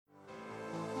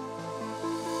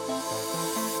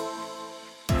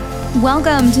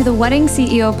Welcome to the Wedding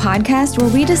CEO podcast,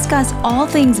 where we discuss all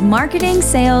things marketing,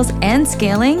 sales, and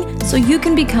scaling so you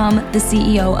can become the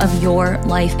CEO of your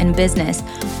life and business.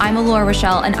 I'm Alora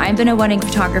Rochelle, and I've been a wedding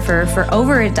photographer for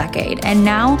over a decade. And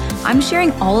now I'm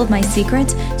sharing all of my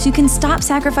secrets so you can stop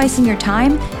sacrificing your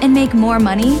time and make more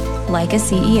money like a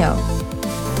CEO.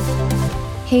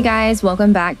 Hey guys,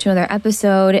 welcome back to another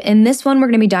episode. In this one, we're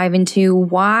going to be diving into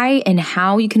why and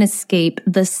how you can escape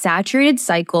the saturated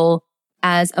cycle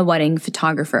as a wedding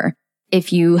photographer.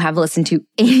 If you have listened to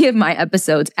any of my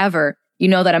episodes ever, you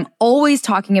know that I'm always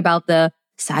talking about the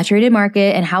saturated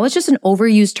market and how it's just an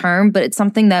overused term, but it's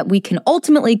something that we can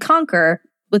ultimately conquer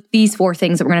with these 4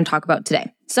 things that we're going to talk about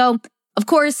today. So, of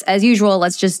course, as usual,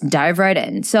 let's just dive right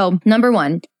in. So, number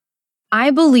 1,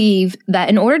 I believe that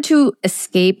in order to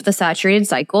escape the saturated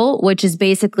cycle, which is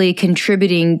basically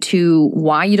contributing to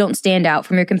why you don't stand out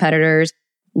from your competitors,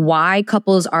 why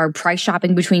couples are price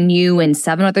shopping between you and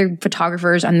 7 other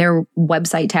photographers on their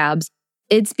website tabs,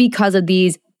 it's because of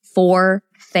these 4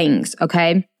 things,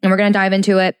 okay? And we're going to dive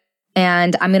into it.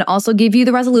 And I'm going to also give you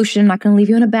the resolution. I'm not going to leave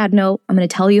you on a bad note. I'm going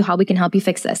to tell you how we can help you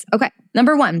fix this. Okay,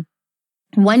 number 1,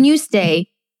 when you stay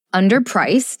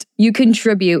underpriced, you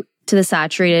contribute to the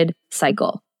saturated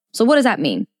cycle. So what does that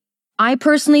mean? I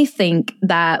personally think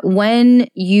that when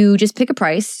you just pick a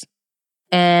price,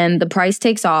 and the price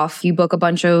takes off, you book a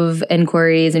bunch of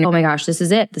inquiries and, oh my gosh, this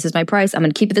is it. This is my price. I'm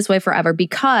going to keep it this way forever,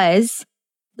 because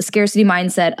the scarcity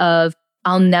mindset of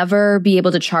I'll never be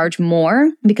able to charge more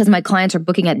because my clients are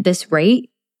booking at this rate,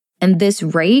 and this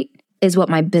rate is what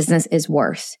my business is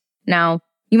worth. Now,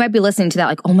 you might be listening to that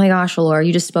like, oh my gosh, Laura,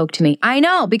 you just spoke to me. I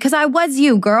know, because I was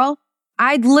you, girl.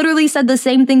 I literally said the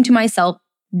same thing to myself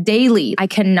daily. I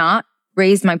cannot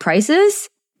raise my prices.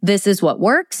 This is what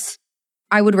works.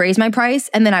 I would raise my price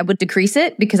and then I would decrease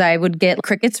it because I would get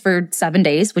crickets for 7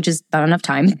 days, which is not enough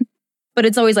time. But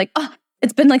it's always like, oh,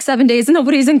 it's been like 7 days and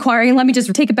nobody's inquiring. Let me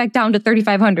just take it back down to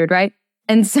 $3,500, right?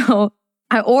 And so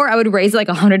I would raise like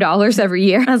 $100 every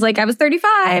year. I was like, I was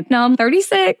 35. Now I'm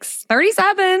 36,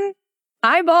 37.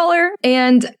 Hi, baller.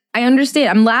 And I understand.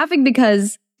 I'm laughing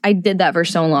because I did that for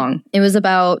so long. It was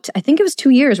about, I think it was 2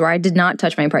 years where I did not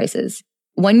touch my prices.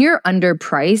 When you're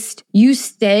underpriced, you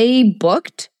stay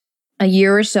booked a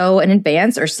year or so in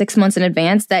advance or 6 months in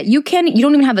advance that you don't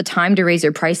even have the time to raise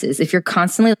your prices. If you're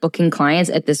constantly booking clients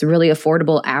at this really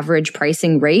affordable average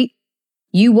pricing rate,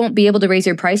 you won't be able to raise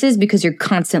your prices because you're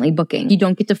constantly booking. You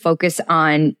don't get to focus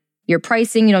on your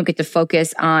pricing. You don't get to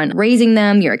focus on raising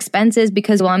them, your expenses,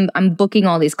 because I'm booking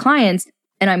all these clients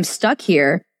and I'm stuck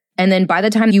here. And then by the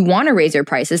time you want to raise your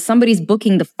prices, somebody's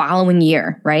booking the following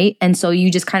year, right? And so you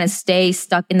just kind of stay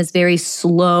stuck in this very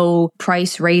slow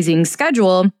price raising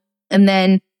schedule. And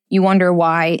then you wonder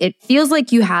why it feels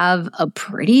like you have a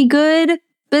pretty good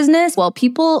business. Well,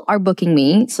 people are booking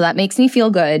me, so that makes me feel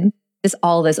good.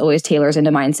 All of this always tailors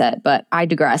into mindset, but I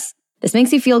digress. This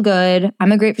makes me feel good.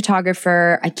 I'm a great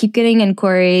photographer. I keep getting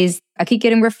inquiries. I keep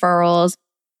getting referrals.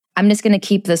 I'm just going to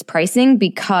keep this pricing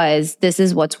because this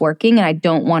is what's working, and I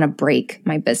don't want to break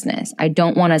my business. I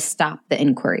don't want to stop the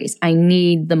inquiries. I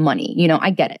need the money.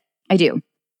 I get it. I do.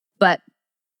 But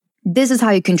this is how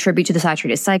you contribute to the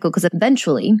saturated cycle, because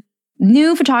eventually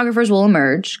new photographers will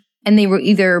emerge and they will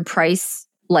either price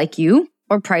like you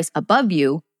or price above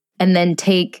you and then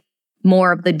take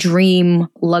more of the dream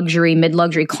luxury,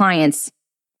 mid-luxury clients.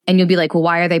 And you'll be like, well,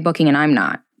 why are they booking and I'm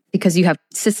not? Because you have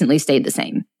consistently stayed the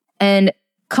same. And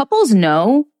couples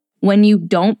know when you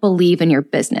don't believe in your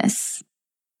business.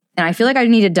 And I feel like I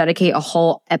need to dedicate a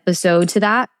whole episode to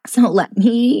that. So let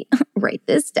me write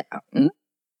this down.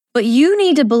 But you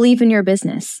need to believe in your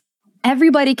business.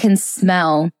 Everybody can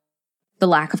smell the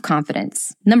lack of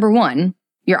confidence. Number 1,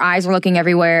 your eyes are looking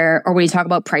everywhere. Or when you talk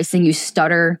about pricing, you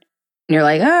stutter. And you're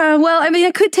like,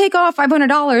 I could take off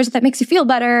 $500 if that makes you feel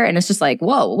better. And it's just like,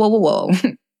 whoa.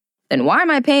 Then why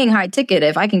am I paying high ticket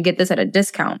if I can get this at a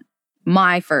discount?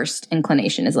 My first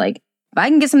inclination is like, if I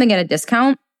can get something at a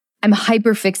discount, I'm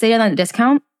hyper fixated on the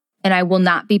discount and I will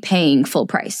not be paying full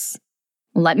price.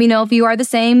 Let me know if you are the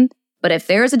same. But if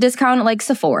there's a discount at like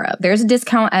Sephora, there's a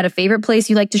discount at a favorite place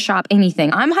you like to shop,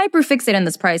 anything, I'm hyper fixated on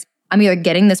this price. I'm either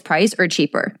getting this price or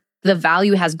cheaper. The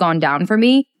value has gone down for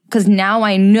me because now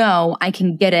I know I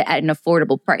can get it at an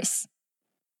affordable price.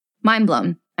 Mind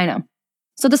blown. I know.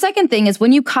 So the second thing is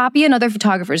when you copy another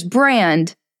photographer's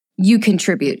brand, you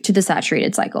contribute to the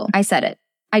saturated cycle. I said it.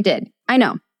 I did. I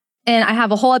know. And I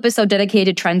have a whole episode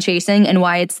dedicated to trend chasing and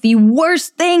why it's the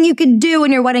worst thing you could do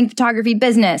in your wedding photography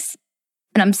business.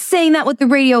 And I'm saying that with the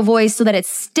radio voice so that it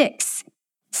sticks.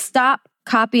 Stop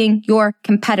copying your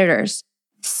competitors.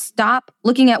 Stop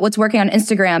looking at what's working on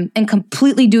Instagram and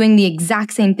completely doing the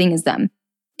exact same thing as them.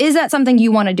 Is that something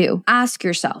you want to do? Ask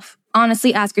yourself.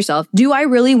 Honestly, ask yourself, do I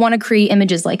really want to create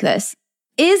images like this?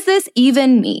 Is this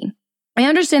even me? I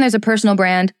understand there's a personal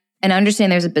brand and I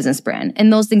understand there's a business brand,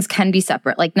 and those things can be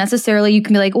separate. Like necessarily you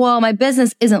can be like, well, my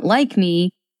business isn't like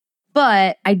me,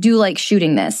 but I do like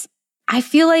shooting this. I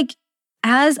feel like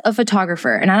as a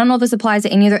photographer, and I don't know if this applies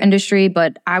to any other industry,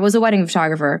 but I was a wedding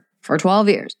photographer for 12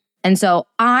 years. And so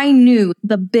I knew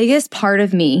the biggest part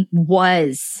of me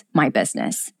was my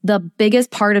business. The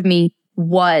biggest part of me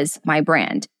was my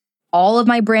brand. All of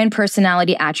my brand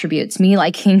personality attributes, me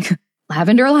liking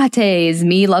lavender lattes,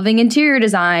 me loving interior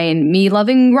design, me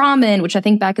loving ramen, which I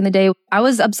think back in the day, I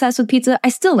was obsessed with pizza. I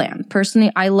still am.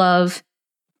 Personally, I love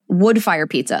wood fire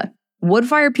pizza. Wood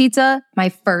fire pizza, my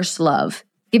first love.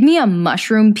 Give me a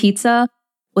mushroom pizza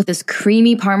with this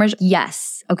creamy Parmesan.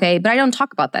 Yes. Okay. But I don't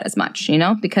talk about that as much,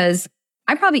 because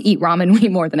I probably eat ramen way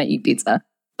more than I eat pizza.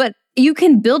 But you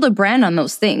can build a brand on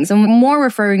those things. I'm more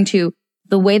referring to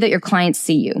the way that your clients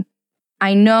see you.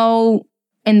 I know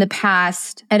in the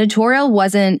past, editorial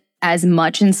wasn't as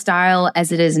much in style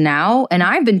as it is now. And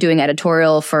I've been doing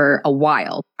editorial for a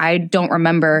while. I don't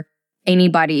remember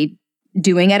anybody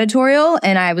doing editorial.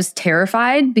 And I was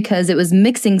terrified because it was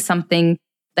mixing something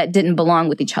that didn't belong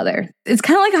with each other. It's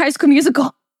kind of like High School Musical.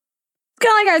 It's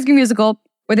kind of like High School Musical,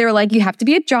 where they were like, you have to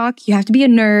be a jock, you have to be a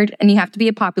nerd, and you have to be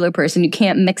a popular person. You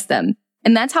can't mix them.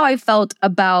 And that's how I felt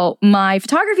about my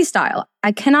photography style.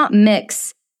 I cannot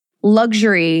mix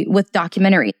luxury with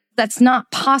documentary. That's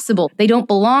not possible. They don't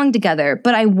belong together,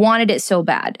 but I wanted it so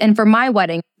bad. And for my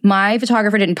wedding, my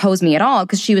photographer didn't pose me at all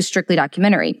because she was strictly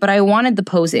documentary, but I wanted the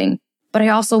posing, but I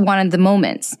also wanted the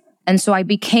moments. And so I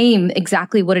became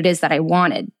exactly what it is that I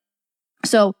wanted.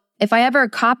 So if I ever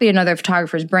copied another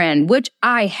photographer's brand, which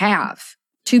I have,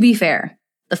 to be fair,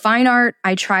 the fine art,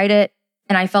 I tried it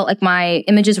and I felt like my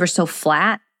images were so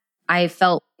flat. I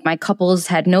felt my couples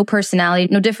had no personality,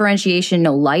 no differentiation,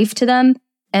 no life to them.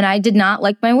 And I did not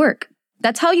like my work.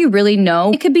 That's how you really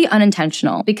know. It could be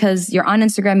unintentional because you're on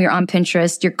Instagram, you're on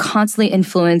Pinterest, you're constantly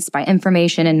influenced by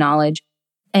information and knowledge.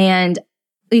 And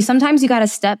sometimes you got to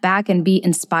step back and be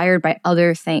inspired by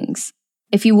other things.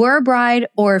 If you were a bride,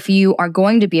 or if you are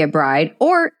going to be a bride,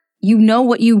 or you know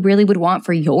what you really would want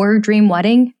for your dream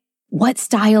wedding, what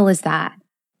style is that?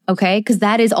 Okay? Because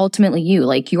that is ultimately you,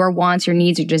 like your wants, your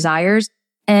needs, your desires.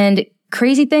 And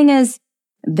crazy thing is,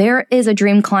 there is a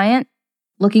dream client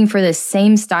looking for the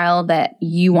same style that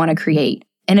you want to create.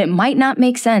 And it might not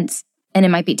make sense. And it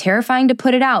might be terrifying to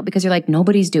put it out because you're like,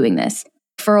 nobody's doing this.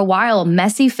 For a while,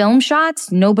 messy film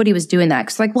shots, nobody was doing that.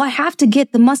 Because like, well, I have to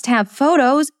get the must-have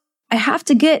photos. I have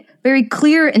to get very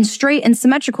clear and straight and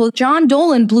symmetrical. John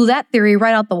Dolan blew that theory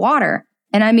right out the water.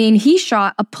 And I mean, he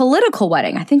shot a political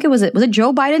wedding. I think was it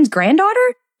Joe Biden's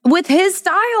granddaughter with his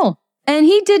style. And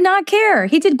he did not care.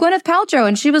 He did Gwyneth Paltrow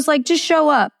and she was like, just show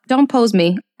up. Don't pose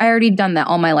me. I already done that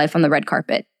all my life on the red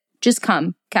carpet. Just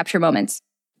come, capture moments.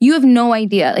 You have no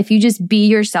idea. If you just be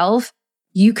yourself,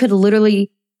 you could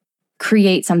literally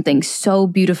create something so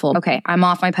beautiful. Okay, I'm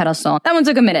off my pedestal. That one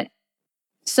took a minute.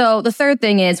 So the third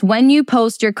thing is when you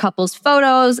post your couple's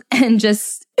photos and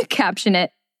just caption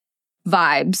it,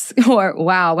 vibes, or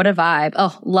wow, what a vibe.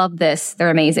 Oh, love this. They're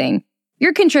amazing.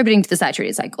 You're contributing to the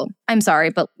saturated cycle. I'm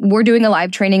sorry, but we're doing a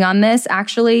live training on this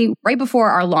actually right before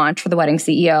our launch for the Wedding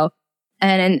CEO.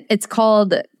 And it's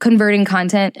called Converting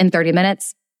Content in 30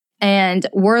 Minutes. And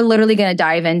we're literally going to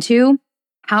dive into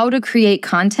how to create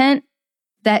content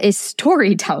that is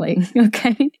storytelling,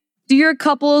 okay? Do your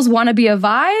couples want to be a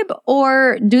vibe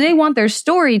or do they want their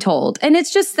story told? And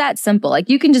it's just that simple. Like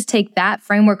you can just take that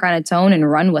framework on its own and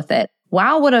run with it.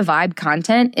 Wow, what a vibe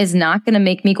content is not going to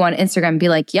make me go on Instagram and be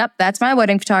like, yep, that's my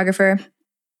wedding photographer.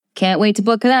 Can't wait to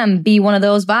book them. Be one of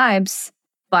those vibes.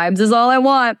 Vibes is all I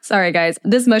want. Sorry, guys.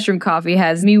 This mushroom coffee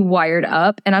has me wired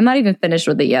up and I'm not even finished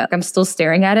with it yet. I'm still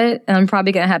staring at it and I'm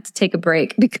probably going to have to take a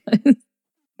break because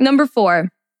Number 4,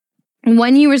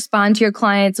 when you respond to your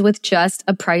clients with just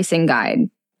a pricing guide,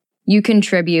 you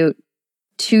contribute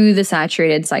to the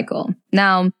saturated cycle.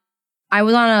 Now, I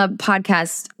was on a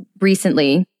podcast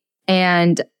recently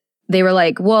and they were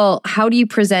like, well, how do you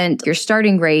present your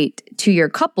starting rate to your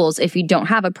couples if you don't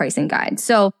have a pricing guide?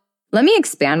 So let me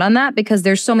expand on that because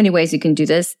there's so many ways you can do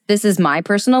this. This is my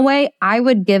personal way. I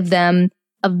would give them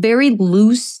a very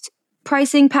loose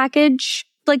pricing package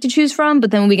like to choose from.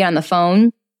 But then when we get on the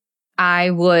phone,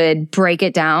 I would break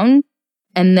it down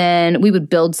and then we would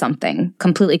build something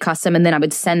completely custom. And then I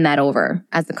would send that over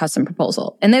as the custom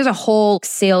proposal. And there's a whole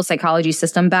sales psychology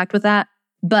system backed with that.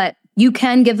 But you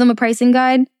can give them a pricing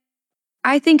guide.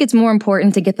 I think it's more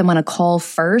important to get them on a call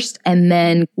first and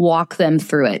then walk them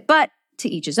through it. But to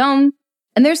each his own.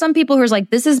 And there's some people who are like,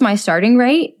 this is my starting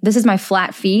rate, this is my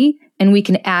flat fee, and we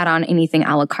can add on anything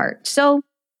a la carte. So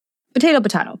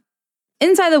potato.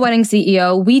 Inside the Wedding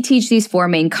CEO, we teach these 4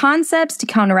 main concepts to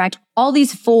counteract all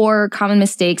these 4 common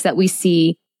mistakes that we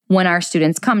see when our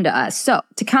students come to us. So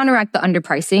to counteract the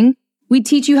underpricing, we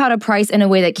teach you how to price in a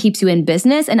way that keeps you in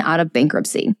business and out of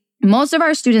bankruptcy. Most of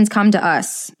our students come to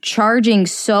us charging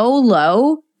so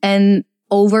low and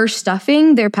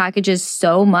overstuffing their packages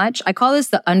so much. I call this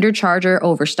the undercharger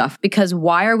overstuff, because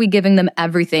why are we giving them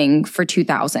everything for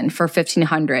 $2,000, for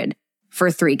 $1,500, for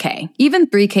 $3,000? Even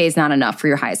 $3,000 is not enough for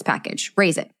your highest package.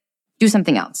 Raise it. Do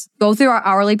something else. Go through our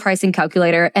hourly pricing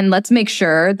calculator and let's make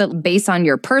sure that based on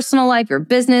your personal life, your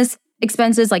business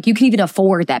expenses, like you can even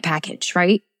afford that package,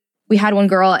 right? We had one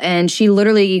girl and she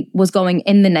literally was going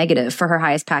in the negative for her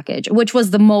highest package, which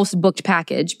was the most booked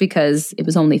package because it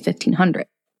was only $1,500.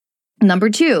 Number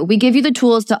 2, we give you the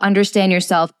tools to understand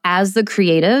yourself as the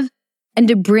creative and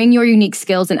to bring your unique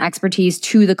skills and expertise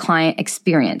to the client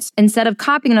experience. Instead of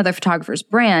copying another photographer's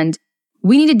brand,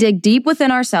 we need to dig deep within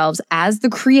ourselves as the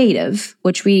creative,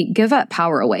 which we give up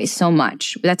power away so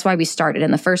much. That's why we started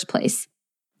in the first place.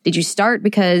 Did you start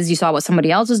because you saw what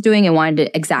somebody else was doing and wanted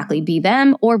to exactly be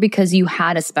them, or because you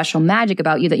had a special magic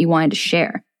about you that you wanted to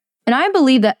share? And I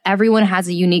believe that everyone has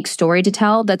a unique story to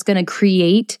tell that's going to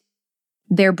create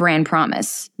their brand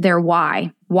promise, their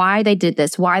why they did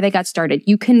this, why they got started.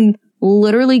 You can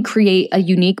literally create a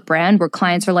unique brand where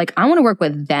clients are like, I want to work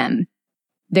with them.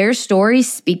 Their story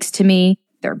speaks to me.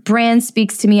 Their brand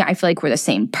speaks to me. I feel like we're the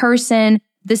same person.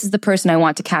 This is the person I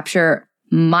want to capture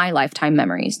my lifetime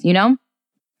memories, you know?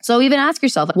 So even ask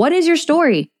yourself, what is your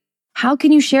story? How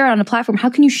can you share it on a platform? How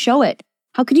can you show it?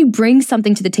 How can you bring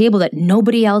something to the table that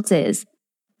nobody else is?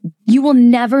 You will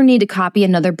never need to copy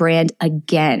another brand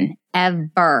again,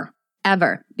 ever,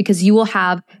 because you will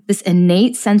have this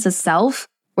innate sense of self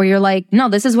where you're like, no,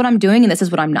 this is what I'm doing and this is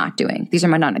what I'm not doing. These are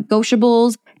my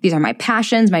non-negotiables. These are my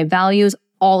passions, my values,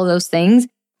 all of those things.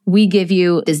 We give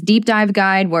you this deep dive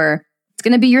guide where it's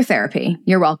going to be your therapy.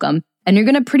 You're welcome. And you're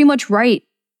going to pretty much write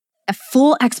a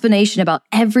full explanation about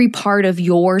every part of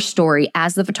your story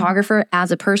as the photographer,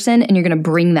 as a person, and you're going to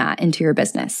bring that into your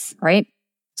business, right?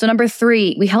 So number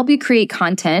 3, we help you create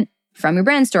content from your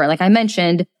brand story. Like I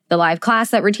mentioned, the live class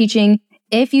that we're teaching.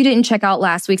 If you didn't check out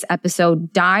last week's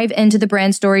episode, dive into the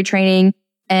brand story training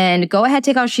and go ahead,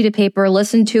 take out a sheet of paper,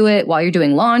 listen to it while you're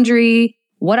doing laundry,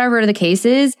 whatever the case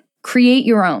is, create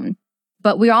your own.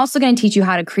 But we're also going to teach you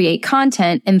how to create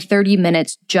content in 30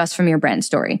 minutes just from your brand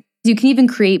story. You can even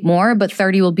create more, but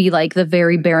 30 will be like the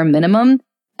very bare minimum.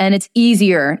 And it's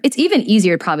easier. It's even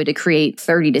easier probably to create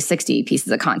 30 to 60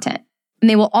 pieces of content. And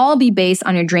they will all be based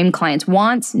on your dream client's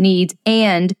wants, needs,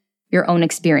 and your own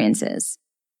experiences.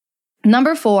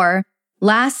 Number 4,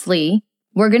 lastly,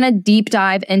 we're going to deep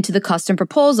dive into the custom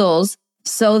proposals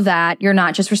so that you're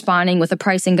not just responding with a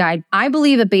pricing guide. I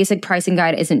believe a basic pricing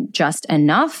guide isn't just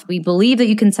enough. We believe that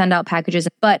you can send out packages,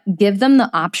 but give them the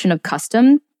option of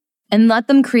custom and let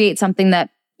them create something that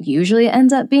usually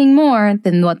ends up being more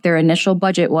than what their initial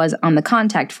budget was on the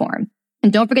contact form.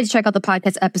 And don't forget to check out the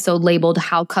podcast episode labeled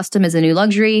How Custom is a New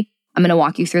Luxury. I'm going to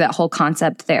walk you through that whole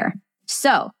concept there.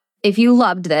 So if you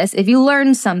loved this, if you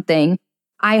learned something,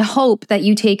 I hope that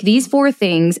you take these 4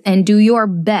 things and do your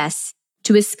best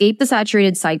to escape the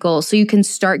saturated cycle so you can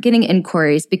start getting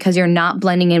inquiries because you're not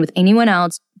blending in with anyone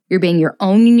else. You're being your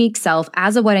own unique self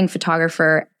as a wedding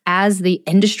photographer, as the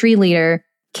industry leader.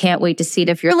 Can't wait to see it.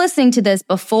 If you're listening to this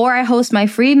before I host my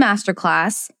free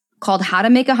masterclass called How to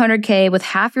Make 100K with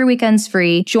Half Your Weekends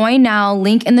Free, join now,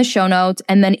 link in the show notes.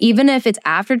 And then even if it's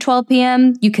after 12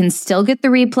 p.m., you can still get the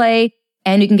replay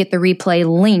and you can get the replay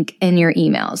link in your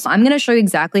emails. I'm going to show you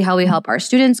exactly how we help our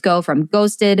students go from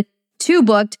ghosted to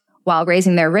booked while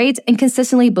raising their rates and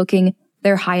consistently booking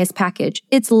their highest package.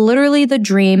 It's literally the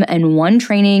dream in one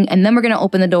training. And then we're going to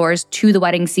open the doors to the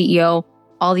Wedding CEO.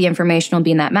 All the information will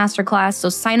be in that masterclass. So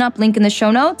sign up, link in the show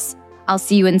notes. I'll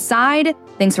see you inside.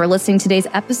 Thanks for listening to today's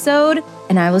episode,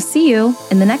 and I will see you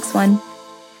in the next one.